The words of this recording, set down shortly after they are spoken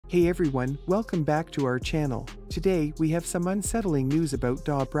Hey everyone, welcome back to our channel. Today, we have some unsettling news about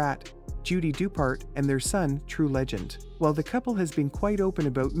Brat, Judy Dupart, and their son, True Legend. While the couple has been quite open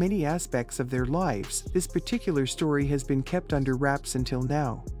about many aspects of their lives, this particular story has been kept under wraps until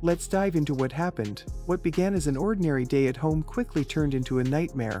now. Let's dive into what happened. What began as an ordinary day at home quickly turned into a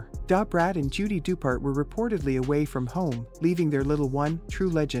nightmare. Brat and Judy Dupart were reportedly away from home, leaving their little one, True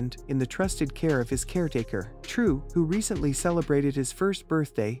Legend, in the trusted care of his caretaker. True, who recently celebrated his first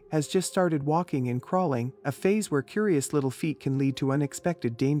birthday, has just started walking and crawling, a phase where curious little feet can lead to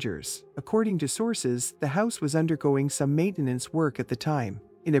unexpected dangers. According to sources, the house was undergoing some maintenance work at the time.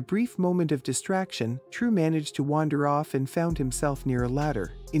 In a brief moment of distraction, True managed to wander off and found himself near a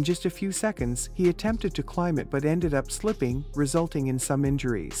ladder. In just a few seconds, he attempted to climb it but ended up slipping, resulting in some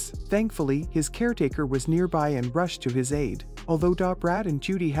injuries. Thankfully, his caretaker was nearby and rushed to his aid. Although Brat and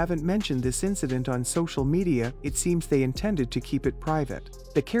Judy haven't mentioned this incident on social media, it seems they intended to keep it private.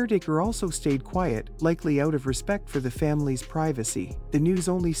 The caretaker also stayed quiet, likely out of respect for the family's privacy. The news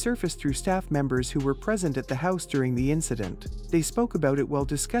only surfaced through staff members who were present at the house during the incident. They spoke about it while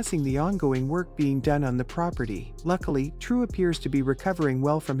discussing the ongoing work being done on the property. Luckily, True appears to be recovering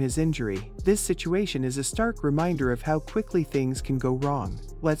well from his injury. This situation is a stark reminder of how quickly things can go wrong.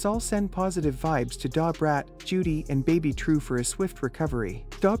 Let's all send positive vibes to Brat, Judy, and baby True for a swift recovery.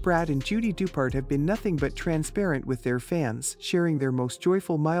 Brat and Judy Dupart have been nothing but transparent with their fans, sharing their most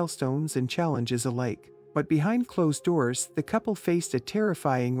joyful milestones and challenges alike. But behind closed doors, the couple faced a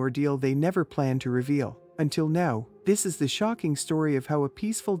terrifying ordeal they never planned to reveal. Until now, this is the shocking story of how a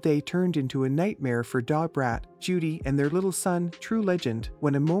peaceful day turned into a nightmare for Brat, Judy, and their little son, True Legend,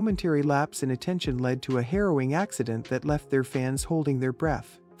 when a momentary lapse in attention led to a harrowing accident that left their fans holding their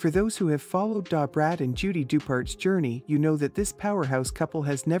breath. For those who have followed Brat and Judy Dupart's journey, you know that this powerhouse couple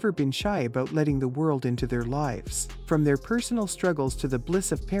has never been shy about letting the world into their lives. From their personal struggles to the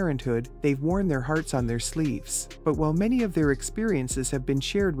bliss of parenthood, they've worn their hearts on their sleeves. But while many of their experiences have been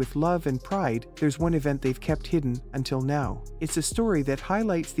shared with love and pride, there's one event they've kept hidden until now. It's a story that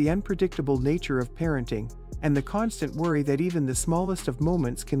highlights the unpredictable nature of parenting, and the constant worry that even the smallest of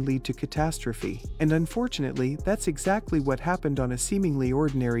moments can lead to catastrophe. And unfortunately, that's exactly what happened on a seemingly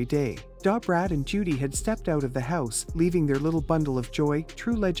ordinary day. Brat and Judy had stepped out of the house, leaving their little bundle of joy,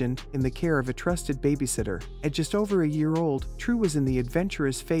 True Legend, in the care of a trusted babysitter. At just over a year old, True was in the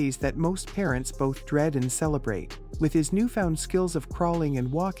adventurous phase that most parents both dread and celebrate. With his newfound skills of crawling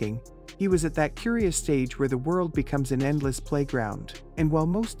and walking, he was at that curious stage where the world becomes an endless playground. And while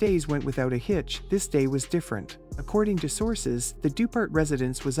most days went without a hitch, this day was different. According to sources, the Dupart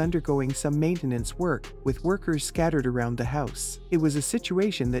residence was undergoing some maintenance work, with workers scattered around the house. It was a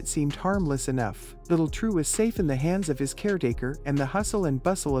situation that seemed harmless enough. Little True was safe in the hands of his caretaker, and the hustle and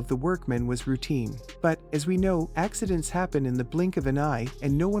bustle of the workmen was routine. But, as we know, accidents happen in the blink of an eye,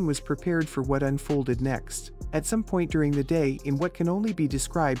 and no one was prepared for what unfolded next. At some point during the day, in what can only be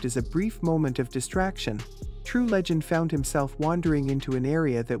described as a brief moment of distraction, True Legend found himself wandering into an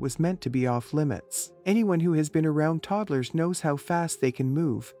area that was meant to be off limits. Anyone who has been around toddlers knows how fast they can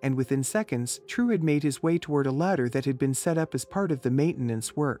move, and within seconds, True had made his way toward a ladder that had been set up as part of the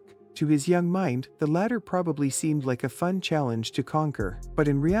maintenance work. To his young mind, the ladder probably seemed like a fun challenge to conquer, but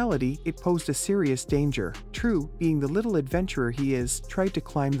in reality, it posed a serious danger. True, being the little adventurer he is, tried to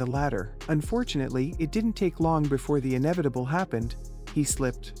climb the ladder. Unfortunately, it didn't take long before the inevitable happened. He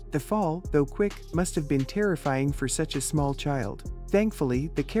slipped. The fall, though quick, must have been terrifying for such a small child. Thankfully,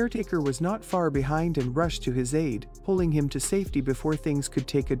 the caretaker was not far behind and rushed to his aid, pulling him to safety before things could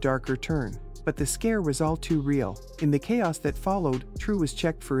take a darker turn. But the scare was all too real. In the chaos that followed, True was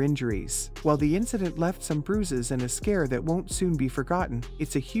checked for injuries. While the incident left some bruises and a scare that won't soon be forgotten,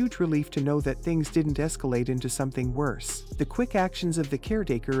 it's a huge relief to know that things didn't escalate into something worse. The quick actions of the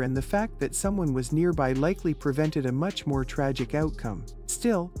caretaker and the fact that someone was nearby likely prevented a much more tragic outcome.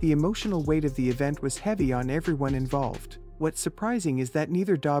 Still, the emotional weight of the event was heavy on everyone involved. What's surprising is that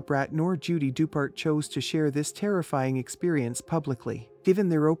neither Brat nor Judy Dupart chose to share this terrifying experience publicly. Given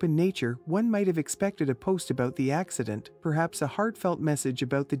their open nature, one might have expected a post about the accident, perhaps a heartfelt message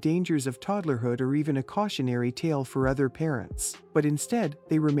about the dangers of toddlerhood or even a cautionary tale for other parents. But instead,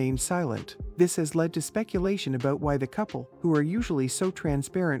 they remained silent. This has led to speculation about why the couple, who are usually so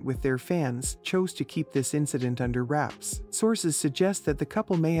transparent with their fans, chose to keep this incident under wraps. Sources suggest that the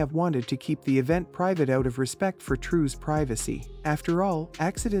couple may have wanted to keep the event private out of respect for True's privacy. After all,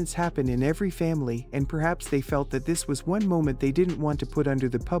 accidents happen in every family, and perhaps they felt that this was one moment they didn't want to put under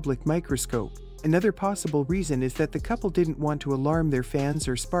the public microscope. Another possible reason is that the couple didn't want to alarm their fans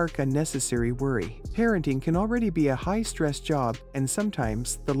or spark unnecessary worry. Parenting can already be a high-stress job, and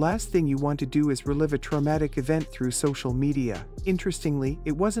sometimes, the last thing you want to do is relive a traumatic event through social media. Interestingly,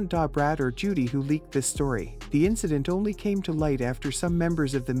 it wasn't Brat or Judy who leaked this story. The incident only came to light after some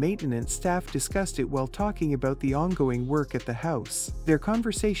members of the maintenance staff discussed it while talking about the ongoing work at the house. Their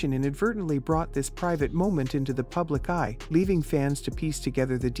conversation inadvertently brought this private moment into the public eye, leaving fans to piece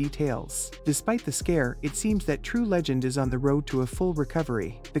together the details. Despite the scare, it seems that True Legend is on the road to a full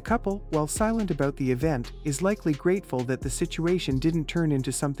recovery. The couple, while silent about the event, is likely grateful that the situation didn't turn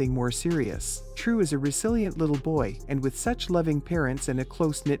into something more serious. True is a resilient little boy, and with such loving parents and a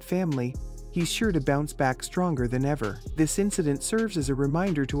close-knit family, he's sure to bounce back stronger than ever. This incident serves as a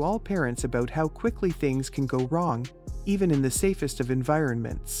reminder to all parents about how quickly things can go wrong, even in the safest of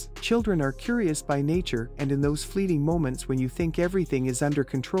environments. Children are curious by nature, and in those fleeting moments when you think everything is under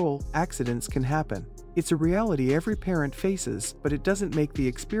control, accidents can happen. It's a reality every parent faces, but it doesn't make the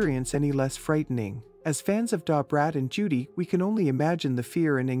experience any less frightening. As fans of Brat and Judy, we can only imagine the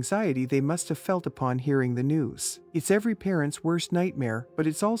fear and anxiety they must have felt upon hearing the news. It's every parent's worst nightmare, but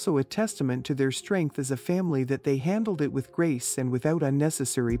it's also a testament to their strength as a family that they handled it with grace and without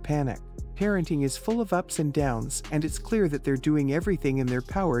unnecessary panic. Parenting is full of ups and downs, and it's clear that they're doing everything in their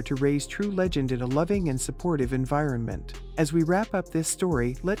power to raise True Legend in a loving and supportive environment. As we wrap up this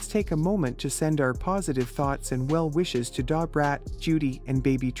story, let's take a moment to send our positive thoughts and well wishes to Brat, Judy, and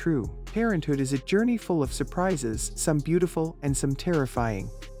baby True. Parenthood is a journey full of surprises, some beautiful and some terrifying.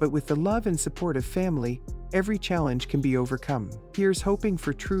 But with the love and support of family, every challenge can be overcome. Here's hoping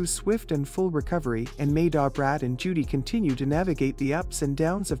for True's swift and full recovery, and may Brat and Judy continue to navigate the ups and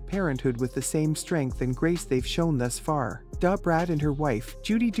downs of parenthood with the same strength and grace they've shown thus far. Brat and her wife,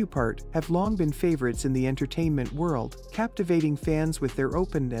 Judy Dupart, have long been favorites in the entertainment world, captivating fans with their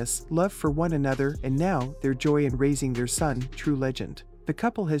openness, love for one another, and now, their joy in raising their son, True Legend. The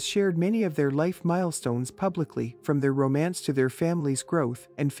couple has shared many of their life milestones publicly, from their romance to their family's growth,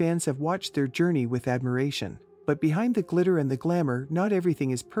 and fans have watched their journey with admiration. But behind the glitter and the glamour, not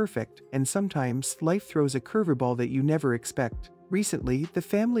everything is perfect, and sometimes, life throws a curveball that you never expect. Recently, the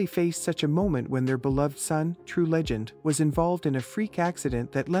family faced such a moment when their beloved son, True Legend, was involved in a freak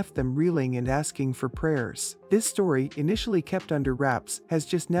accident that left them reeling and asking for prayers. This story, initially kept under wraps, has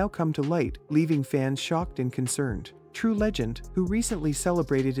just now come to light, leaving fans shocked and concerned. True Legend, who recently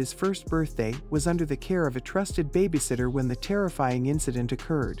celebrated his first birthday, was under the care of a trusted babysitter when the terrifying incident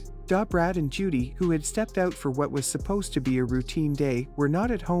occurred. Brat and Judy, who had stepped out for what was supposed to be a routine day, were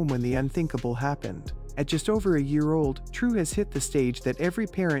not at home when the unthinkable happened. At just over a year old, True has hit the stage that every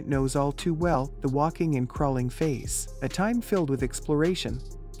parent knows all too well, the walking and crawling phase. A time filled with exploration,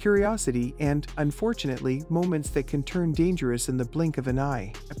 curiosity, and, unfortunately, moments that can turn dangerous in the blink of an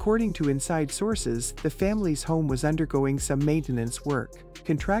eye. According to inside sources, the family's home was undergoing some maintenance work.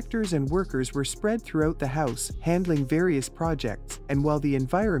 Contractors and workers were spread throughout the house, handling various projects, and while the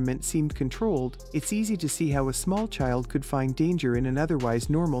environment seemed controlled, it's easy to see how a small child could find danger in an otherwise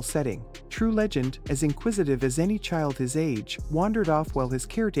normal setting. True Legend, as inquisitive as any child his age, wandered off while his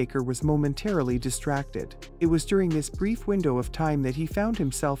caretaker was momentarily distracted. It was during this brief window of time that he found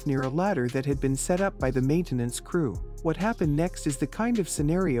himself near a ladder that had been set up by the maintenance crew. What happened next is the kind of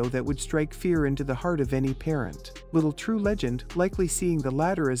scenario that would strike fear into the heart of any parent. Little True Legend, likely seeing the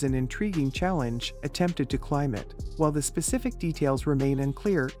ladder as an intriguing challenge, attempted to climb it. While the specific details remain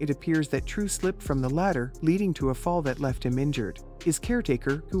unclear, it appears that True slipped from the ladder, leading to a fall that left him injured. His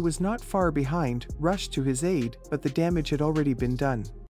caretaker, who was not far behind, rushed to his aid, but the damage had already been done.